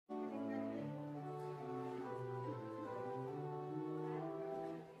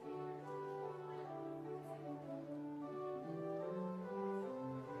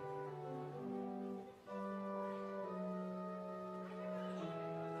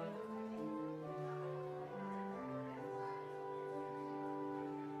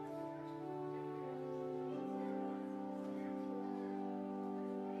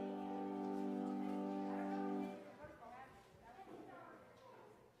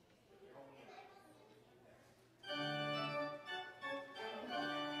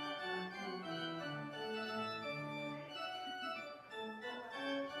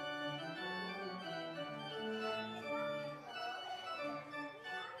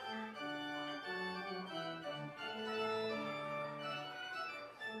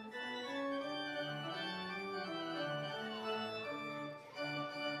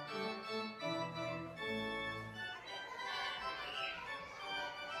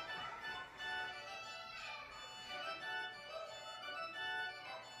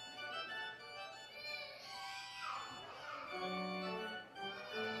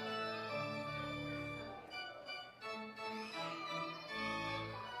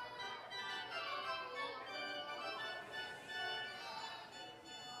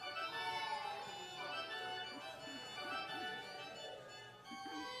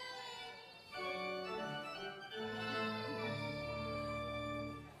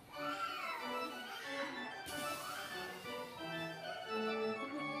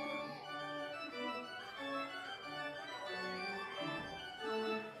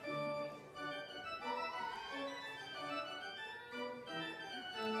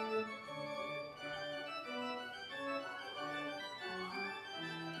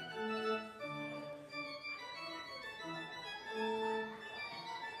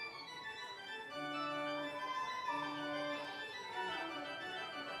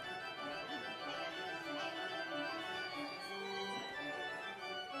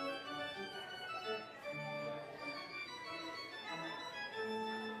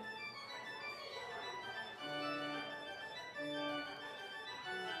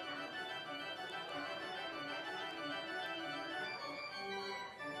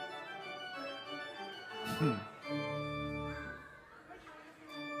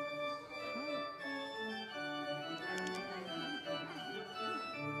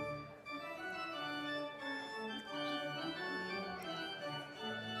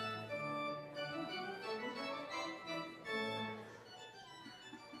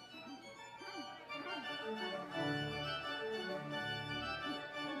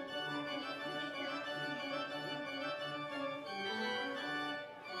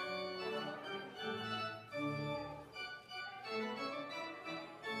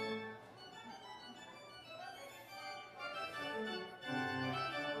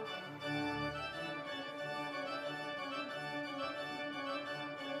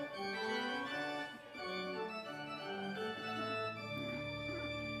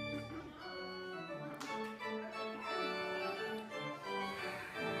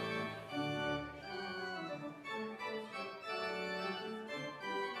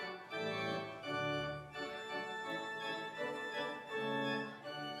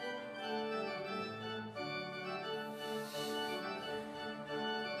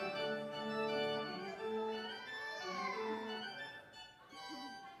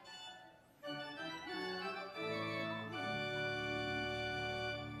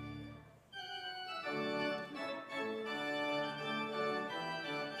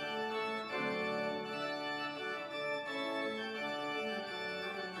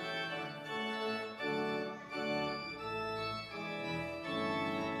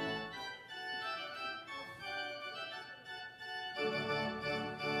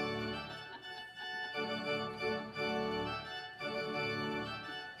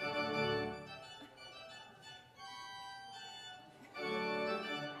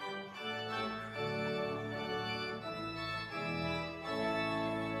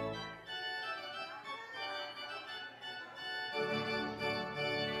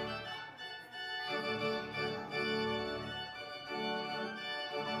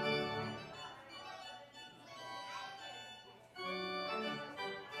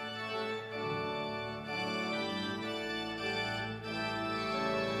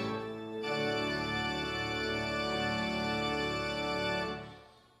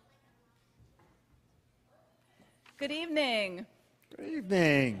Good evening. Good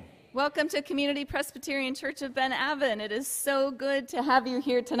evening. Welcome to Community Presbyterian Church of Ben Avon. It is so good to have you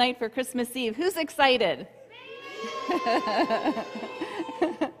here tonight for Christmas Eve. Who's excited?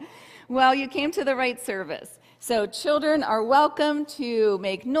 Well, you came to the right service. So children are welcome to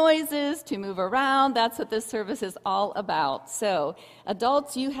make noises, to move around. That's what this service is all about. So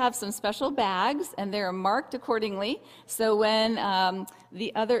adults, you have some special bags, and they're marked accordingly. So when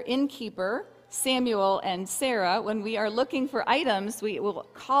the other innkeeper, Samuel and Sarah, when we are looking for items, we will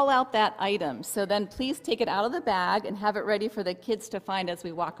call out that item. So then please take it out of the bag and have it ready for the kids to find as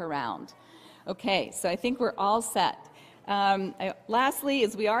we walk around. Okay, so I think we're all set. Lastly,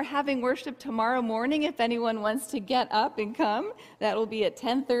 is we are having worship tomorrow morning. If anyone wants to get up and come, that will be at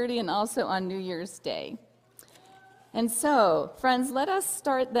 10:30 and also on New Year's Day. And so, friends, let us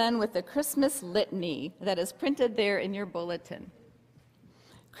start then with the Christmas litany that is printed there in your bulletin.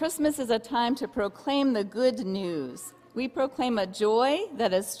 Christmas is a time to proclaim the good news. We proclaim a joy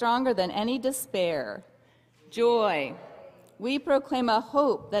that is stronger than any despair. Joy. We proclaim a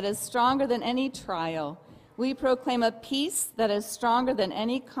hope that is stronger than any trial. We proclaim a peace that is stronger than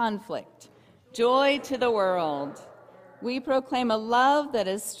any conflict. Joy to the world. We proclaim a love that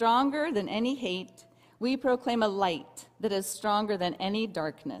is stronger than any hate. We proclaim a light that is stronger than any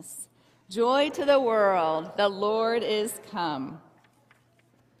darkness. Joy to the world. The Lord is come.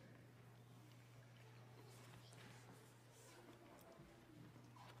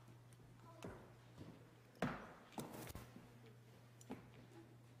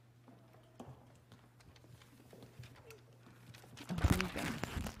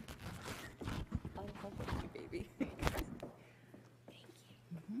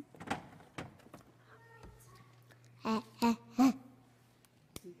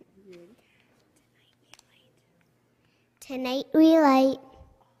 Tonight we light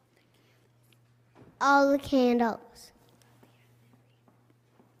all the candles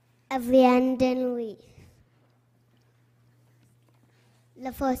of the undone wreath.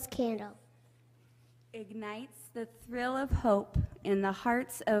 The first candle ignites the thrill of hope in the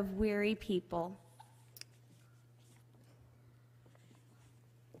hearts of weary people.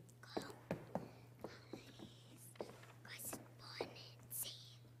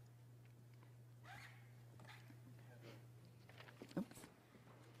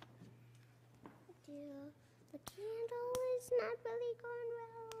 The candle is not really going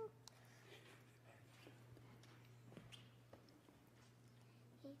well.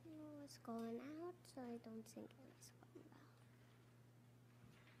 know what's going out, so I don't think it's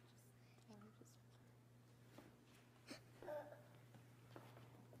going out.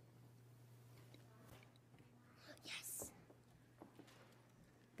 Yes.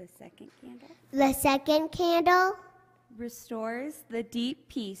 The second candle The second candle restores the deep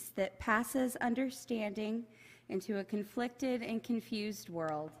peace that passes understanding into a conflicted and confused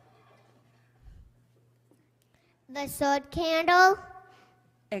world. The third candle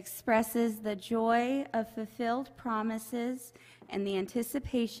Expresses the joy of fulfilled promises and the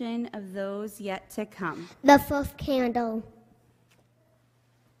anticipation of those yet to come. the fourth candle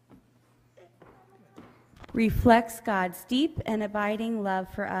Reflects God's deep and abiding love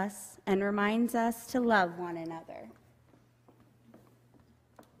for us and reminds us to love one another.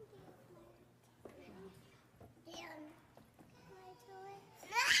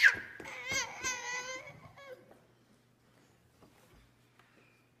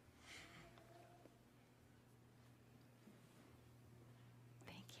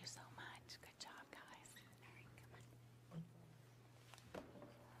 Thank you so much. Good job, guys.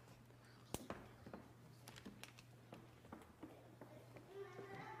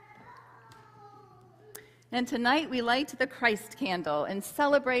 And tonight we light the Christ candle in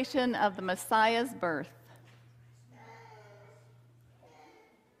celebration of the Messiah's birth.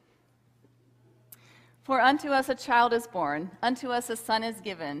 For unto us a child is born, unto us a son is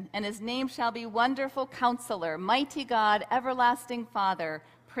given, and his name shall be Wonderful Counselor, Mighty God, Everlasting Father,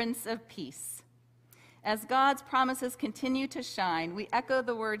 Prince of Peace. As God's promises continue to shine, we echo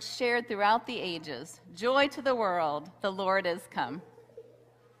the words shared throughout the ages. Joy to the world, the Lord is come.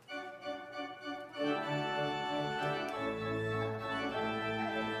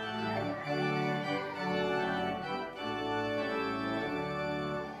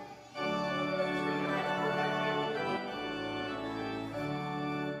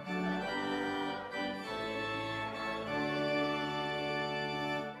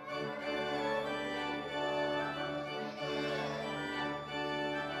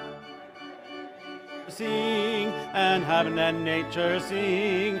 Sing, and heaven and nature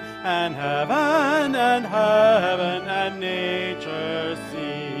sing, and heaven and nature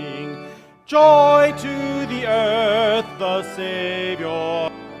sing. Joy to the earth, the Savior.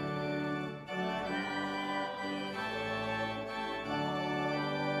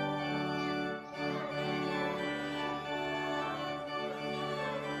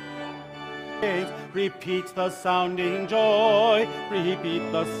 Repeat the sounding joy, repeat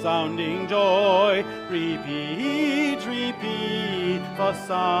the sounding joy, repeat, repeat the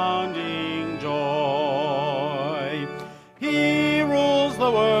sounding joy. He rules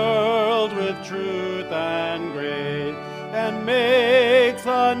the world with truth and grace, and makes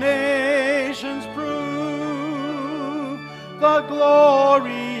the nations prove the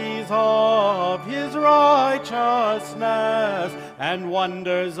glories of his righteousness, and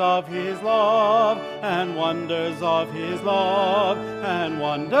wonders of his love, and wonders of his love, and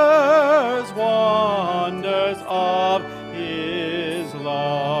wonders of his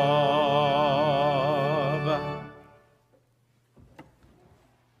love.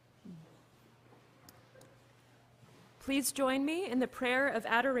 Please join me in the prayer of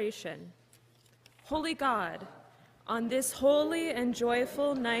adoration. Holy God, on this holy and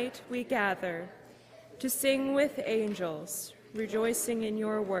joyful night we gather to sing with angels, rejoicing in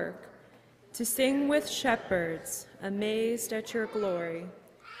your work, to sing with shepherds, amazed at your glory,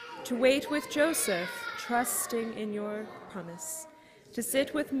 to wait with Joseph, trusting in your promise, to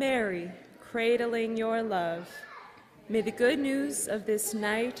sit with Mary, cradling your love. May the good news of this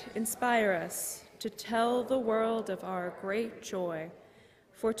night inspire us to tell the world of our great joy.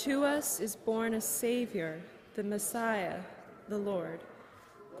 For to us is born a Savior, the Messiah, the Lord.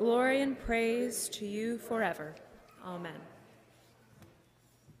 Glory and praise to you forever. Amen.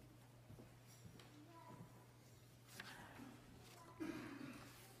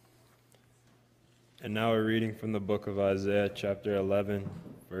 And now we're reading from the book of Isaiah, chapter 11,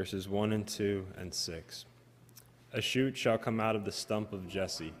 verses 1 and 2 and 6. A shoot shall come out of the stump of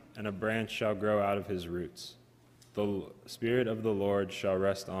Jesse, and a branch shall grow out of his roots. The Spirit of the Lord shall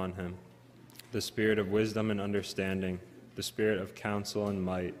rest on him, the Spirit of wisdom and understanding, the Spirit of counsel and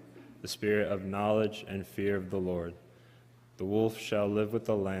might, the Spirit of knowledge and fear of the Lord. The wolf shall live with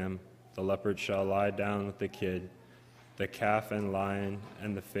the lamb, the leopard shall lie down with the kid, the calf and lion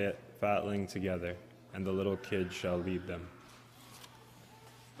and the fatling together, and the little kid shall lead them.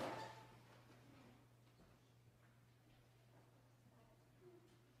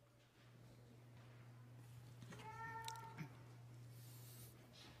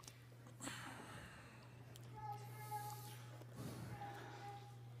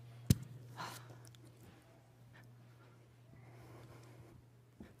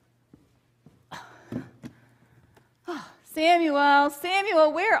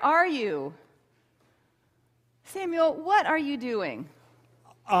 Samuel, where are you? Samuel, what are you doing?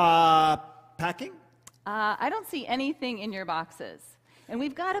 Packing? I don't see anything in your boxes. And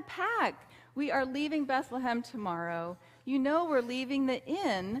we've got to pack. We are leaving Bethlehem tomorrow. You know we're leaving the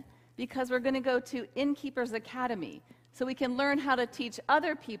inn because we're going to go to Innkeepers Academy so we can learn how to teach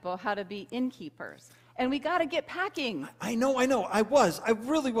other people how to be innkeepers. And we got to get packing. I know. I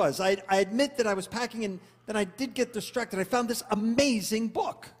really was. I admit that I was packing, and then I did get distracted. I found this amazing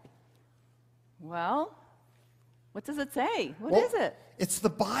book. Well, what does it say? What Well, is it? It's the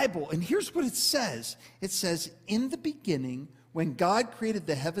Bible, and here's what it says. It says, in the beginning, when God created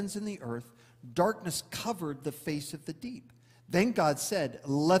the heavens and the earth, darkness covered the face of the deep. Then God said,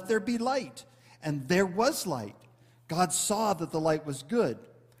 let there be light, and there was light. God saw that the light was good.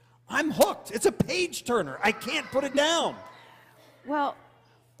 I'm hooked. It's a page turner. I can't put it down. Well,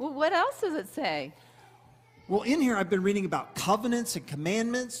 what else does it say? Well, in here I've been reading about covenants and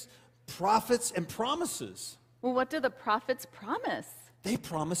commandments, prophets and promises. Well, what do the prophets promise? They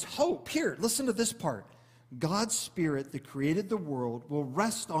promise hope. Here, listen to this part. God's Spirit that created the world will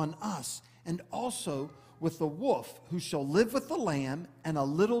rest on us, and also with the wolf who shall live with the lamb, and a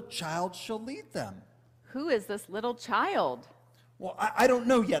little child shall lead them. Who is this little child? Well, I don't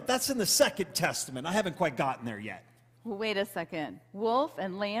know yet. That's in the Second Testament. I haven't quite gotten there yet. Well, wait a second. Wolf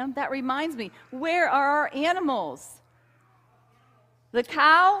and lamb? That reminds me. Where are our animals? The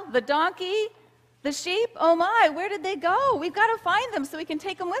cow? The donkey? The sheep? Oh my, where did they go? We've got to find them so we can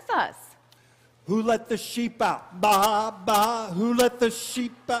take them with us. Who let the sheep out? Ba, ba. Who let the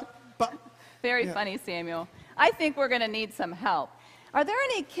sheep out? Ba. Very funny, Samuel. I think we're going to need some help. Are there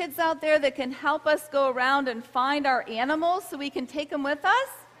any kids out there that can help us go around and find our animals so we can take them with us?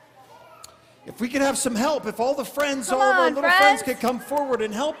 If we could have some help, if all the friends, Come all of our on, little friends could come forward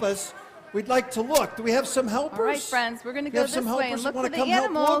and help us, we'd like to look. Do we have some helpers? All right, friends, we're going to We go have this some way and helpers look that for the wanna come help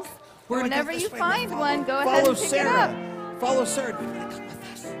animals. look? We're gonna Whenever go you this way. find Follow- one, go ahead follow and pick Sarah. it up. Follow Sarah. Do you want to come with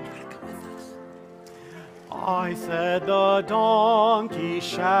us? Do you want to come with us? I said the donkey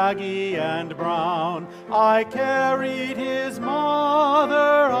shaggy and brown, I carried his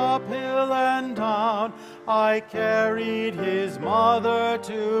mother up hill and down, I carried his mother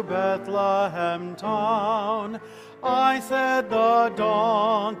to Bethlehem town. I said the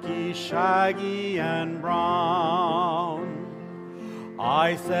donkey shaggy and brown.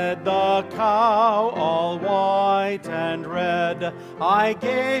 I said the cow all white and red, I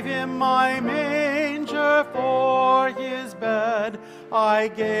gave him my manger for his bed, I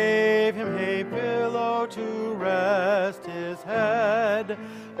gave him a pillow to rest his head.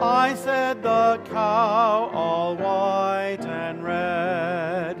 I said the cow all white and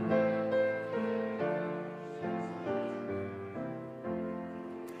red.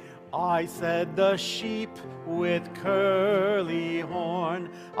 I said the sheep with curly horn,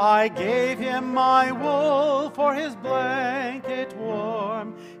 I gave him my wool for his blanket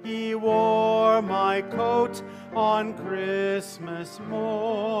warm. He wore my coat on Christmas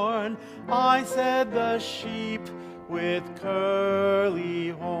morn. I said the sheep with curly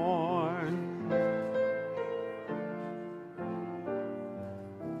horn.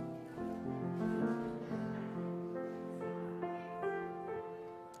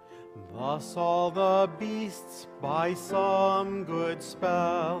 Thus all the beasts by some good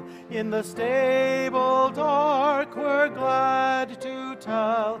spell in the stable dark were glad to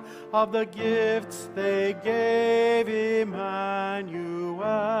tell of the gifts they gave Emmanuel.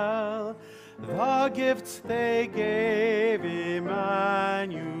 The gifts they gave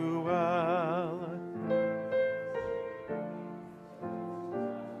Emmanuel.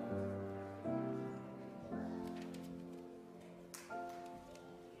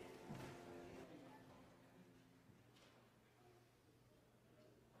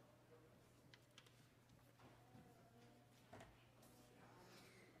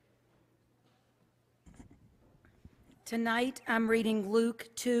 Tonight, I'm reading Luke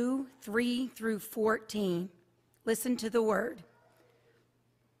 2:3 through 14. Listen to the word.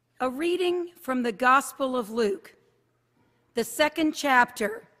 A reading from the Gospel of Luke, the 2nd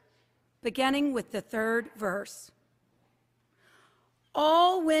chapter, beginning with the 3rd verse.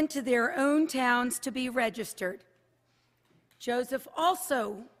 All went to their own towns to be registered. Joseph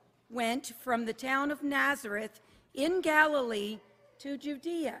also went from the town of Nazareth in Galilee to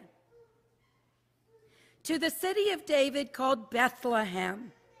Judea, to the city of David called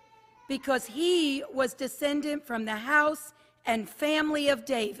Bethlehem, because he was descendant from the house and family of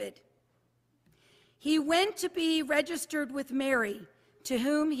David. He went to be registered with Mary, to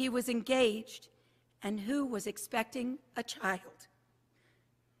whom he was engaged and who was expecting a child.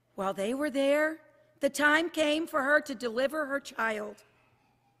 While they were there, the time came for her to deliver her child.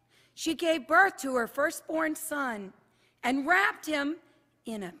 She gave birth to her firstborn son and wrapped him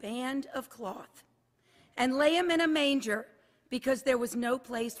in a band of cloth and lay him in a manger because there was no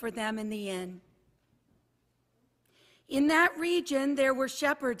place for them in the inn. In that region, there were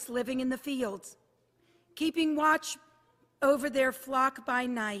shepherds living in the fields, keeping watch over their flock by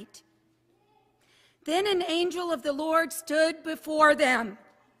night. Then an angel of the Lord stood before them,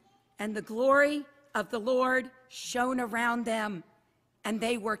 and the glory of the Lord shone around them, and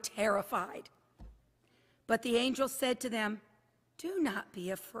they were terrified. But the angel said to them, "Do not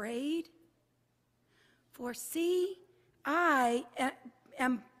be afraid, for see, I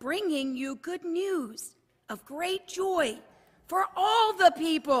am bringing you good news of great joy for all the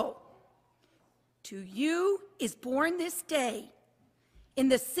people. To you is born this day in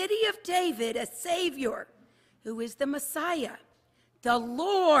the city of David a Savior, who is the Messiah, the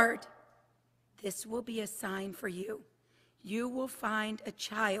Lord. This will be a sign for you. You will find a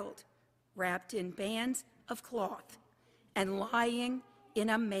child wrapped in bands of cloth and lying in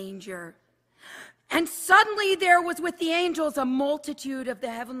a manger." And suddenly there was with the angels a multitude of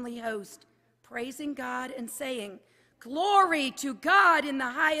the heavenly host, praising God and saying, "Glory to God in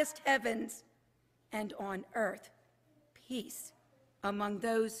the highest heavens, and on earth peace among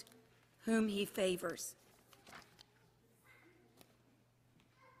those whom he favors."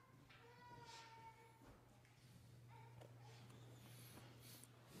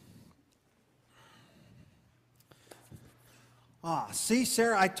 See,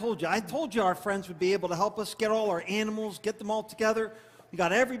 Sarah, I told you our friends would be able to help us get all our animals, get them all together. We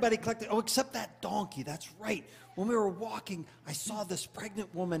got everybody collected. Oh, except that donkey. That's right. When we were walking, I saw this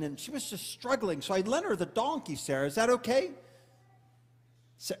pregnant woman, and she was just struggling. So I lent her the donkey, Sarah. Is that okay?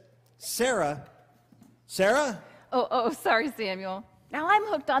 Sarah? Sarah? Oh, sorry, Samuel. Now I'm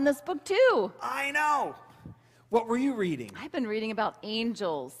hooked on this book too. I know. What were you reading? I've been reading about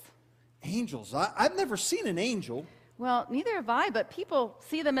angels. Angels? I've never seen an angel. Well, neither have I, but people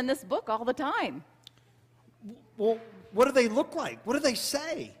see them in this book all the time. Well, what do they look like? What do they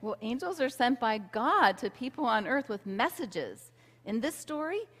say? Well, angels are sent by God to people on earth with messages. In this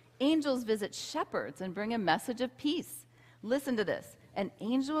story, angels visit shepherds and bring a message of peace. Listen to this. An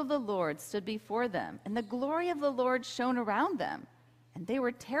angel of the Lord stood before them, and the glory of the Lord shone around them, and they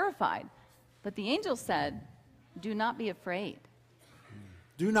were terrified. But the angel said, "Do not be afraid."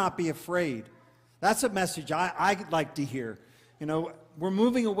 Do not be afraid. That's a message I'd like to hear. You know, we're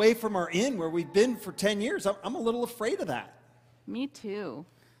moving away from our inn where we've been for 10 years. I'm a little afraid of that. Me too.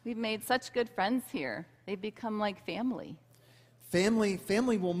 We've made such good friends here. They've become like family. Family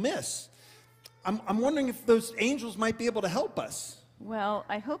we'll miss. I'm wondering if those angels might be able to help us. Well,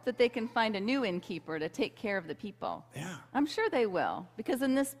 I hope that they can find a new innkeeper to take care of the people. Yeah. I'm sure they will, because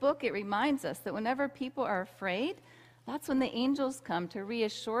in this book it reminds us that whenever people are afraid, that's when the angels come to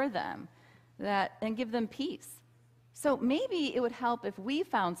reassure them and give them peace. So maybe it would help if we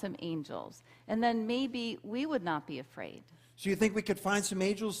found some angels, and then maybe we would not be afraid. So you think we could find some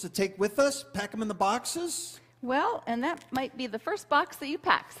angels to take with us, pack them in the boxes? Well, and that might be the first box that you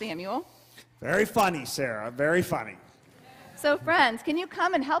pack, Samuel. Very funny, Sarah, very funny. So friends, can you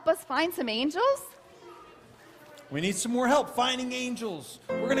come and help us find some angels? We need some more help finding angels.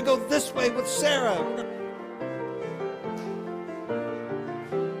 We're going to go this way with Sarah.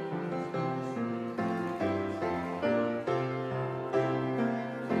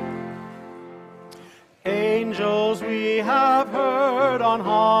 Angels we have heard on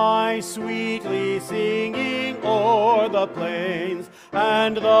high, sweetly singing o'er the plains,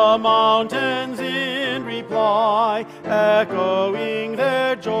 and the mountains in reply, echoing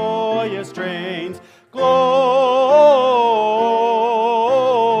their joyous strains. Gloria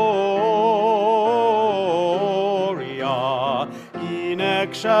in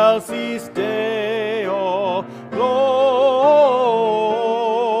excelsis Deo. Gloria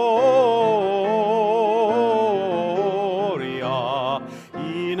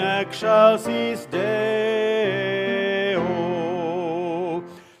in excelsis Deo.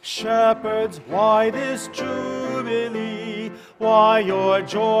 Shepherds, why this jubilee? Why your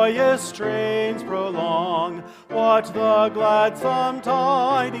joyous strains prolong? What the gladsome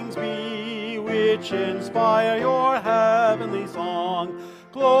tidings be which inspire your heavenly song?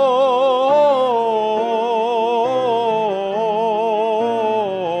 Gloria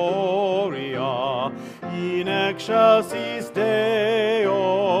in excelsis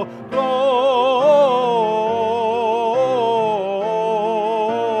Deo. Gloria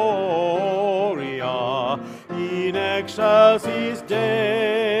in excelsis Deo.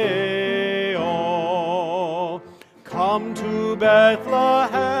 Come to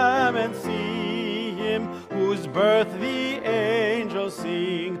Bethlehem and see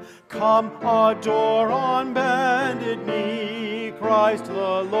Come, adore on bended knee Christ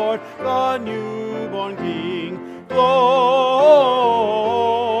the Lord, the newborn King. Gloria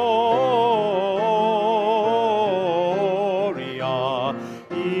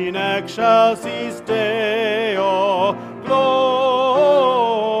in excelsis Deo. Gloria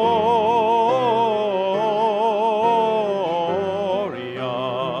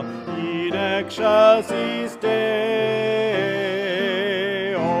in excelsis Deo.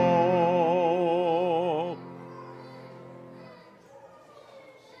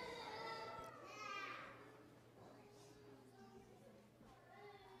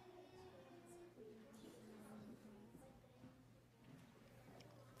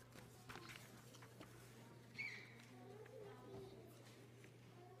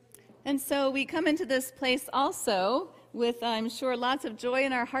 And so we come into this place also with, I'm sure, lots of joy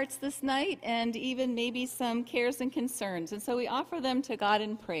in our hearts this night and even maybe some cares and concerns. And so we offer them to God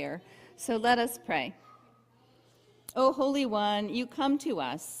in prayer. So let us pray. O Holy One, you come to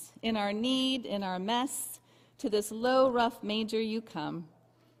us in our need, in our mess. To this low, rough manger you come.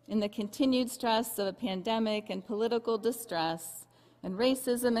 In the continued stress of a pandemic and political distress and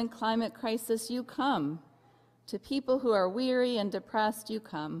racism and climate crisis, you come. To people who are weary and depressed, you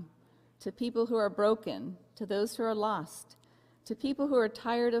come. To people who are broken, to those who are lost, to people who are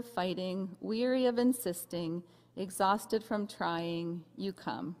tired of fighting, weary of insisting, exhausted from trying, you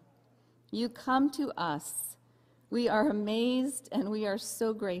come. You come to us. We are amazed and we are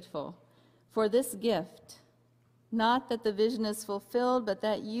so grateful for this gift. Not that the vision is fulfilled, but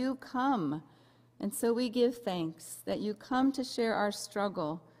that you come. And so we give thanks that you come to share our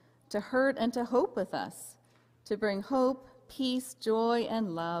struggle, to hurt and to hope with us, to bring hope, peace, joy,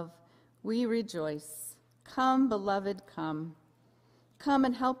 and love. We rejoice. Come, beloved, come. Come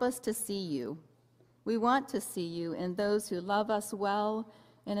and help us to see you. We want to see you in those who love us well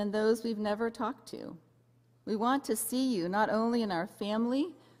and in those we've never talked to. We want to see you not only in our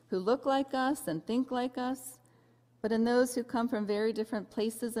family who look like us and think like us, but in those who come from very different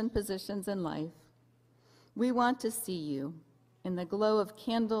places and positions in life. We want to see you in the glow of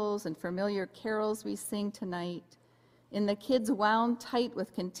candles and familiar carols we sing tonight, in the kids wound tight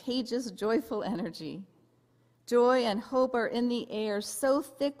with contagious, joyful energy. Joy and hope are in the air, so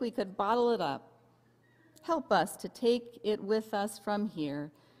thick we could bottle it up. Help us to take it with us from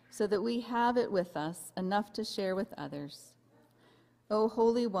here so that we have it with us enough to share with others. O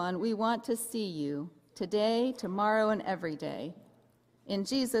Holy One, we want to see you today, tomorrow, and every day. In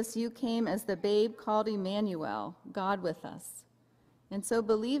Jesus, you came as the babe called Emmanuel, God with us. And so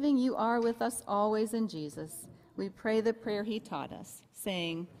believing you are with us always in Jesus, we pray the prayer he taught us,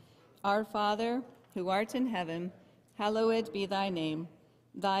 saying, Our Father, who art in heaven, hallowed be thy name.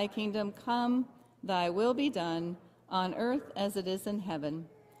 Thy kingdom come, thy will be done, on earth as it is in heaven.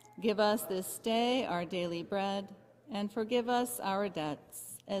 Give us this day our daily bread, and forgive us our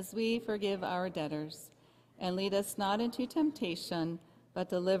debts, as we forgive our debtors. And lead us not into temptation, but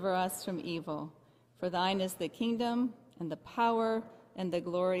deliver us from evil. For thine is the kingdom, and the power, and the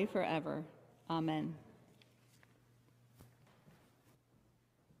glory forever. Amen.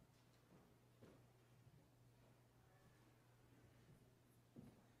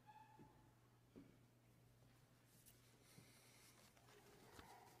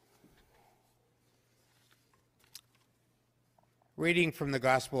 Reading from the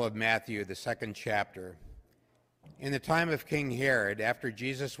Gospel of Matthew, the 2nd chapter. In the time of King Herod, after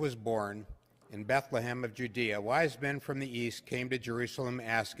Jesus was born in Bethlehem of Judea, wise men from the east came to Jerusalem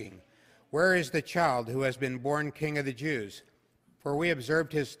asking, Where is the child who has been born King of the Jews? For we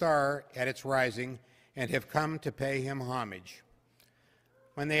observed his star at its rising and have come to pay him homage.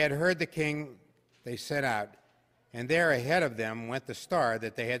 When they had heard the king, they set out, and there ahead of them went the star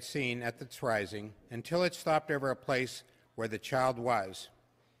that they had seen at its rising, until it stopped over a place where the child was.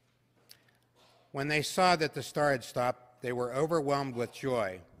 When they saw that the star had stopped, they were overwhelmed with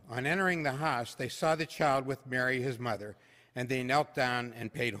joy. On entering the house, they saw the child with Mary, his mother, and they knelt down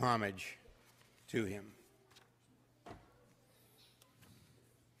and paid homage to him.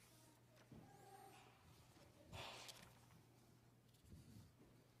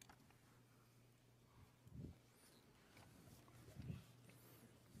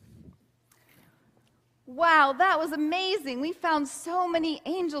 Wow, that was amazing. We found so many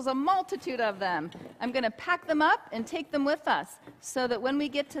angels, a multitude of them. I'm going to pack them up and take them with us so that when we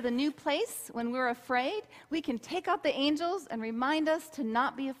get to the new place, when we're afraid, we can take out the angels and remind us to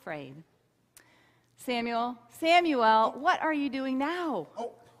not be afraid. Samuel, what are you doing now?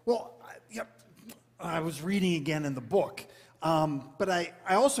 Oh, well, I was reading again in the book, but I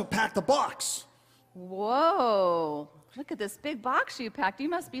also packed a box. Whoa, Look at this big box you packed. You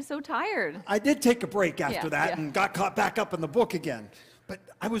must be so tired. I did take a break after Yeah, that yeah. and got caught back up in the book again. But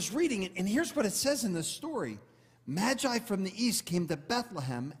I was reading it, and here's what it says in this story. Magi from the east came to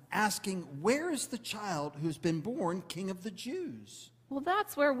Bethlehem asking, "Where is the child who's been born King of the Jews?" Well,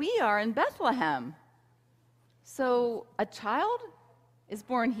 that's where we are in Bethlehem. So a child is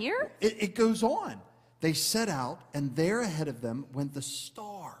born here? It goes on. They set out, and there ahead of them went the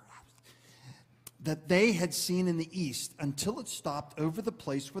star that they had seen in the east until it stopped over the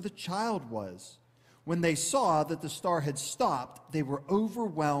place where the child was. When they saw that the star had stopped, they were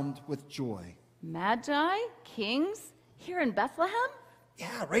overwhelmed with joy. Magi, kings, here in Bethlehem?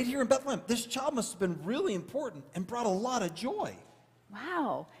 Yeah, right here in Bethlehem. This child must have been really important and brought a lot of joy.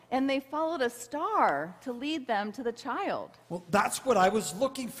 Wow. And they followed a star to lead them to the child. Well, that's what I was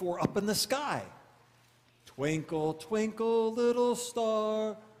looking for up in the sky. Twinkle, twinkle, little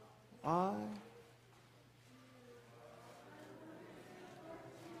star,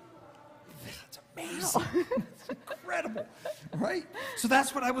 That's amazing. It's incredible, right? So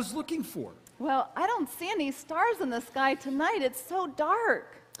that's what I was looking for. Well, I don't see any stars in the sky tonight. It's so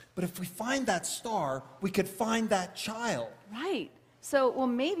dark. But if we find that star, we could find that child. Right. So, well,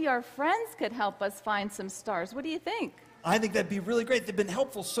 maybe our friends could help us find some stars. What do you think? I think that'd be really great. They've been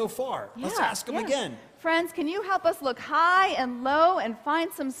helpful so far. Let's ask them again. Friends, can you help us look high and low and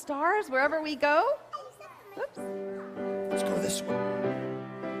find some stars wherever we go? Oops. Let's go this way.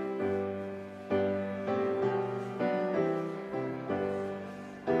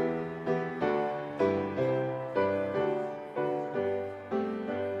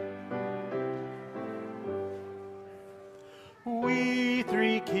 We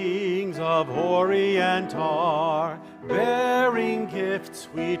three kings of Orient are, bearing gifts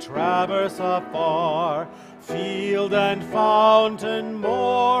we traverse afar. Field and fountain,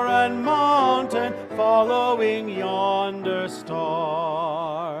 moor and mountain, following yonder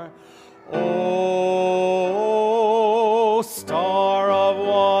star. Oh, star of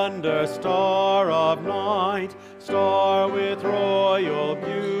wonder, star of night, star with royal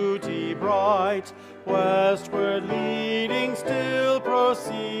beauty bright, westward leading, still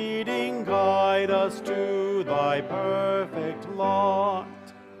proceeding, guide us to thy perfect lot.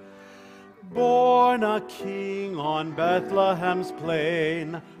 Born a king on Bethlehem's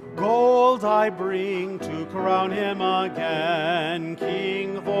plain, gold I bring to crown him again,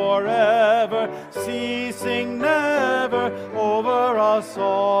 king forever, ceasing never, over us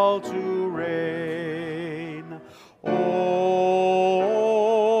all to reign. Oh,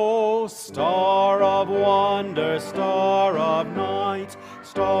 star of wonder, star of night,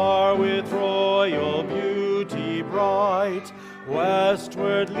 star with royal beauty bright,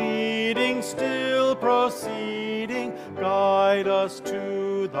 westward leading, still proceeding, guide us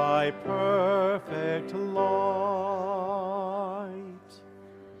to thy perfect light.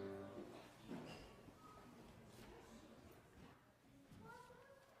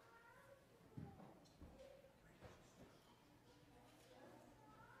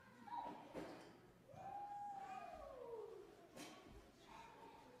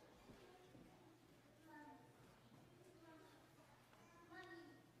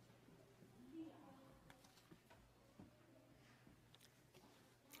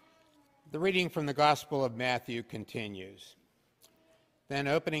 The reading from the Gospel of Matthew continues. Then,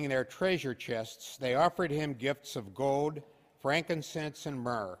 opening their treasure chests, they offered him gifts of gold, frankincense, and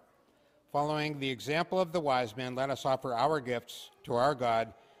myrrh. Following the example of the wise men, let us offer our gifts to our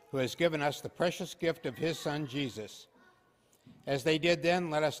God, who has given us the precious gift of his Son, Jesus. As they did then,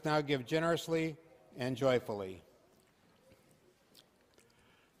 let us now give generously and joyfully.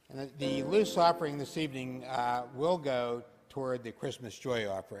 And the loose offering this evening will go toward the Christmas joy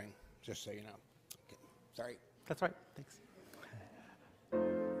offering. Just so you know. Okay. Sorry. That's right. Thanks.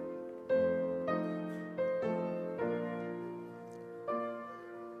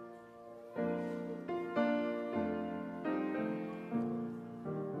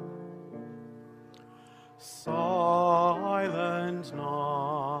 Silent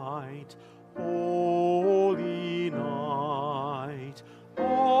night, holy night,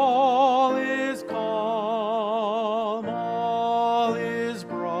 all is calm, all is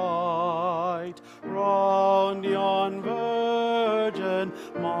bright, round yon virgin,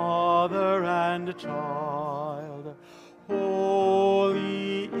 mother and child.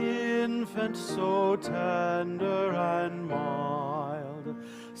 Holy infant, so tender and mild,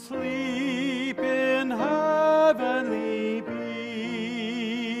 sleep in heavenly peace,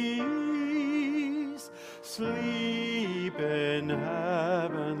 sleep in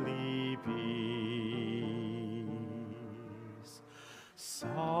heavenly peace.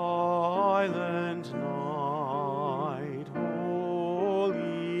 Silent night,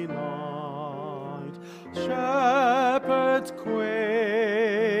 Shepherds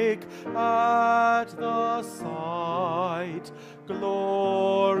quake at the sight.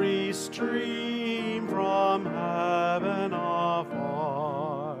 Glory stream from heaven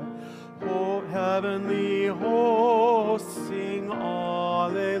afar. Oh, heavenly hosts sing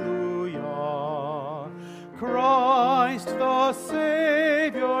Alleluia. Christ the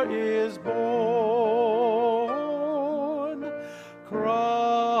Savior is born.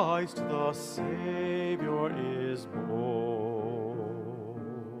 Christ the Savior is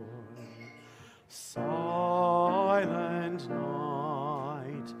born. Silent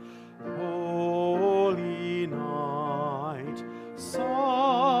night, holy night,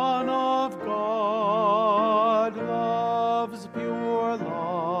 Son of God, love's pure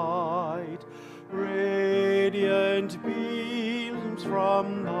light, radiant beams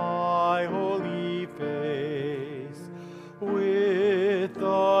from thy holy face, with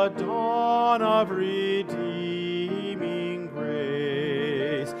the dawn of redeeming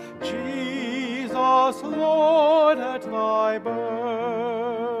grace. Jesus, Lord, at thy birth.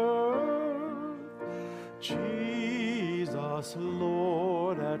 Jesus,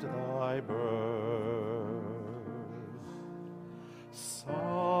 Lord, at thy birth.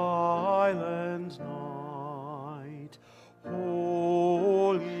 Silent night,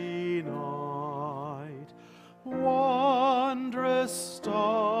 holy night, wondrous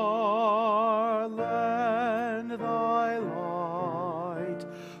star, lend thy light.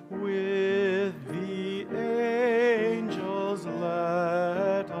 With the angels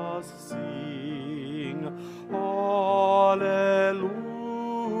let us sing Alleluia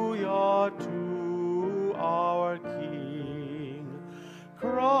to our King.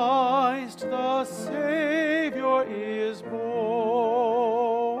 Christ the Savior is born.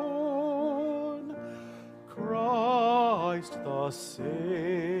 Christ the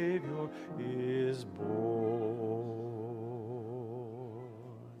Savior is born.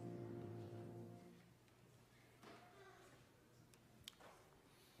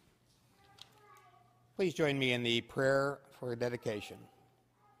 Please join me in the prayer for dedication.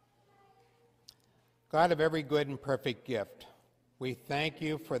 God of every good and perfect gift, we thank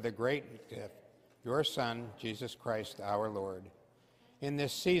you for the great gift, your Son, Jesus Christ our Lord. In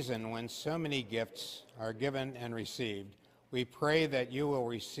this season when so many gifts are given and received, we pray that you will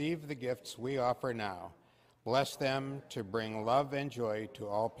receive the gifts we offer now. Bless them to bring love and joy to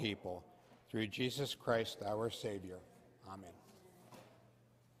all people. Through Jesus Christ our Savior. Amen.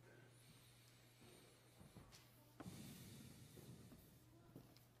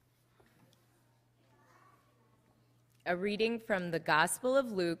 A reading from the Gospel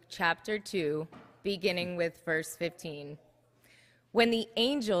of Luke, chapter 2, beginning with verse 15. When the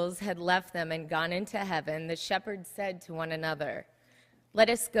angels had left them and gone into heaven, the shepherds said to one another, "Let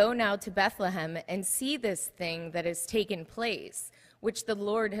us go now to Bethlehem and see this thing that has taken place, which the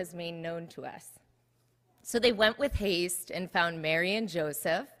Lord has made known to us." So they went with haste and found Mary and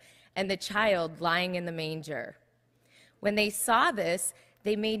Joseph and the child lying in the manger. When they saw this,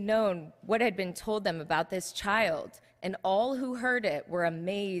 they made known what had been told them about this child, and all who heard it were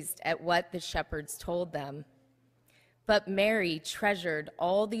amazed at what the shepherds told them. But Mary treasured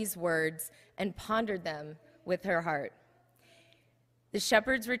all these words and pondered them with her heart. The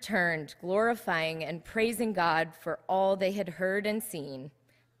shepherds returned, glorifying and praising God for all they had heard and seen,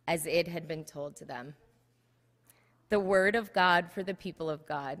 as it had been told to them. The word of God for the people of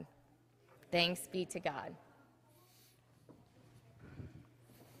God. Thanks be to God.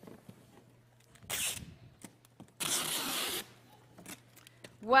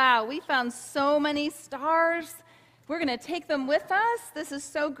 Wow, we found so many stars. We're going to take them with us. This is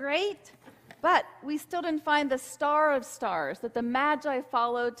so great. But we still didn't find the star of stars that the Magi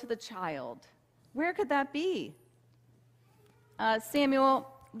followed to the child. Where could that be? Samuel,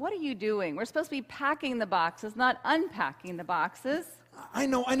 what are you doing? We're supposed to be packing the boxes, not unpacking the boxes. I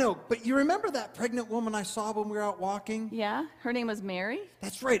know. But you remember that pregnant woman I saw when we were out walking? Yeah, her name was Mary.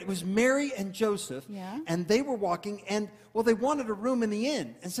 That's right. It was Mary and Joseph. Yeah. And they were walking, and, well, they wanted a room in the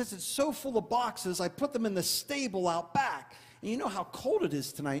inn. And since it's so full of boxes, I put them in the stable out back. And you know how cold it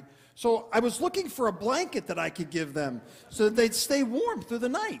is tonight. So I was looking for a blanket that I could give them so that they'd stay warm through the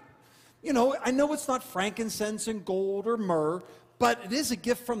night. You know, I know it's not frankincense and gold or myrrh, but it is a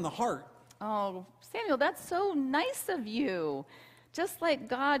gift from the heart. Oh, Samuel, that's so nice of you. Just like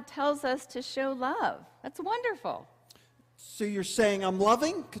God tells us to show love. That's wonderful. So you're saying I'm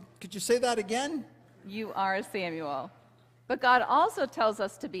loving? Could you say that again? You are Samuel. But God also tells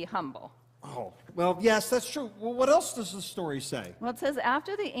us to be humble. Oh, well, yes, that's true. Well, what else does the story say? Well, it says,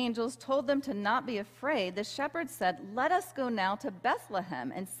 after the angels told them to not be afraid, the shepherds said, "Let us go now to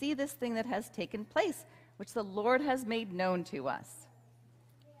Bethlehem and see this thing that has taken place, which the Lord has made known to us.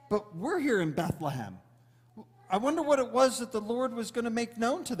 But we're here in Bethlehem. I wonder what it was that the Lord was going to make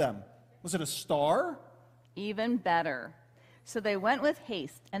known to them. Was it a star? Even better. So they went with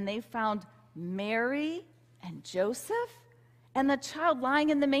haste, and they found Mary and Joseph and the child lying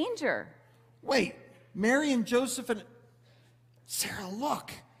in the manger. Wait, Mary and Joseph and... Sarah,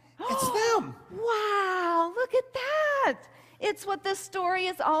 look. It's them. Wow, look at that. It's what this story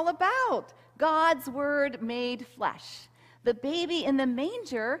is all about. God's word made flesh. The baby in the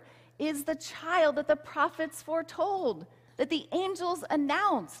manger is the child that the prophets foretold, that the angels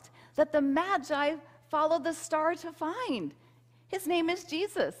announced, that the Magi followed the star to find. His name is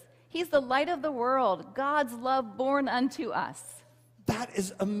Jesus. He's the light of the world, God's love born unto us. That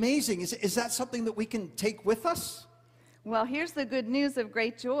is amazing. Is that something that we can take with us? Well, here's the good news of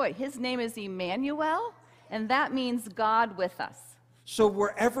great joy. His name is Emmanuel, and that means God with us. So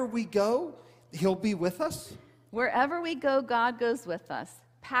wherever we go, he'll be with us? Wherever we go, God goes with us,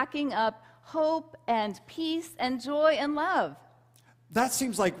 packing up hope and peace and joy and love. That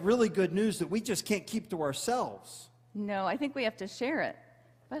seems like really good news that we just can't keep to ourselves. No, I think we have to share it.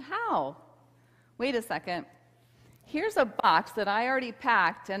 But how? Wait a second. Here's a box that I already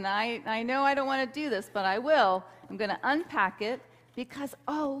packed, and I know I don't want to do this, but I will. I'm going to unpack it because,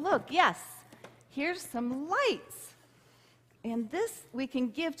 oh, look, yes, here's some lights. And this we can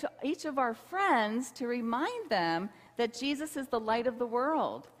give to each of our friends to remind them that Jesus is the light of the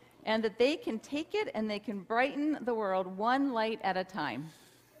world and that they can take it and they can brighten the world one light at a time.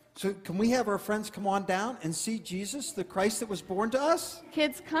 So can we have our friends come on down and see Jesus, the Christ that was born to us?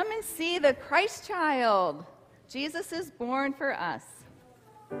 Kids, come and see the Christ child. Jesus is born for us.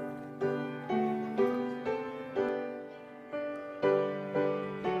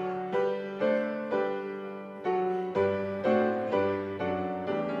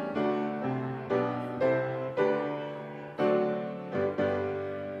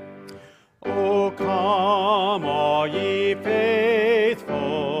 O come, all ye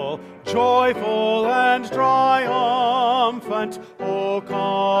faithful, joyful and triumphant. O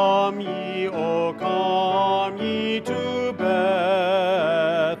come ye to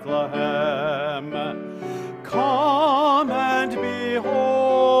Bethlehem. Come and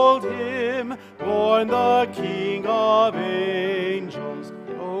behold him, born the King of angels.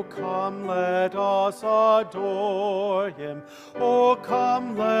 O come, let us adore him. O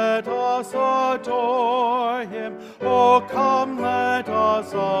come, let us adore him. O come, let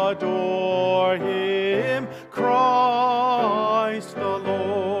us adore him, Christ the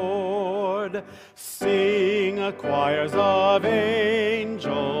Lord. Sing, choirs of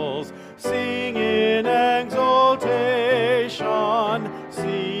angels, sing in exultation.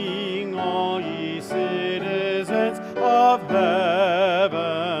 Sing, all ye citizens of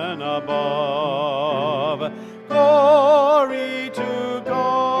heaven above. Glory to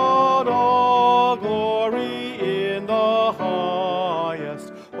God, all glory in the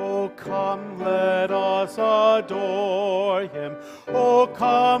highest. O come, let us adore him. O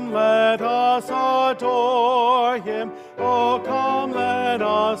come, let us adore him. O come, let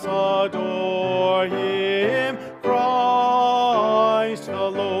us adore him, Christ the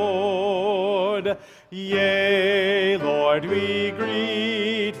Lord. Yea, Lord, we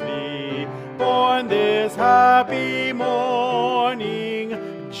greet thee, born this happy morning.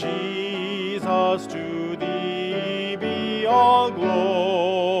 Jesus, to thee be all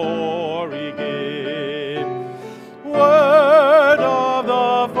glory give. Word of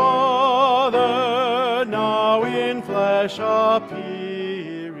the Father, now in flesh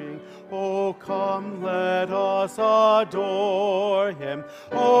appearing. O come, let us adore him.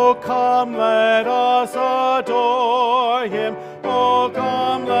 O come, let us adore him. O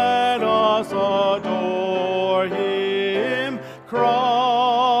come, let us adore him, Christ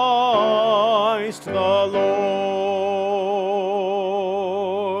the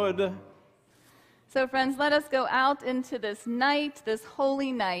Lord. So friends, let us go out into this night, this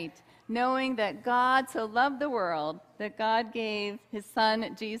holy night, knowing that God so loved the world that God gave his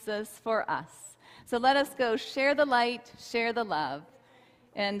son Jesus for us. So let us go share the light, share the love,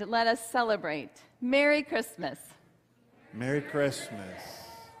 and let us celebrate. Merry Christmas. Merry Christmas.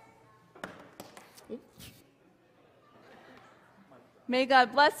 May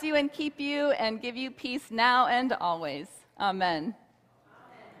God bless you and keep you and give you peace now and always. Amen.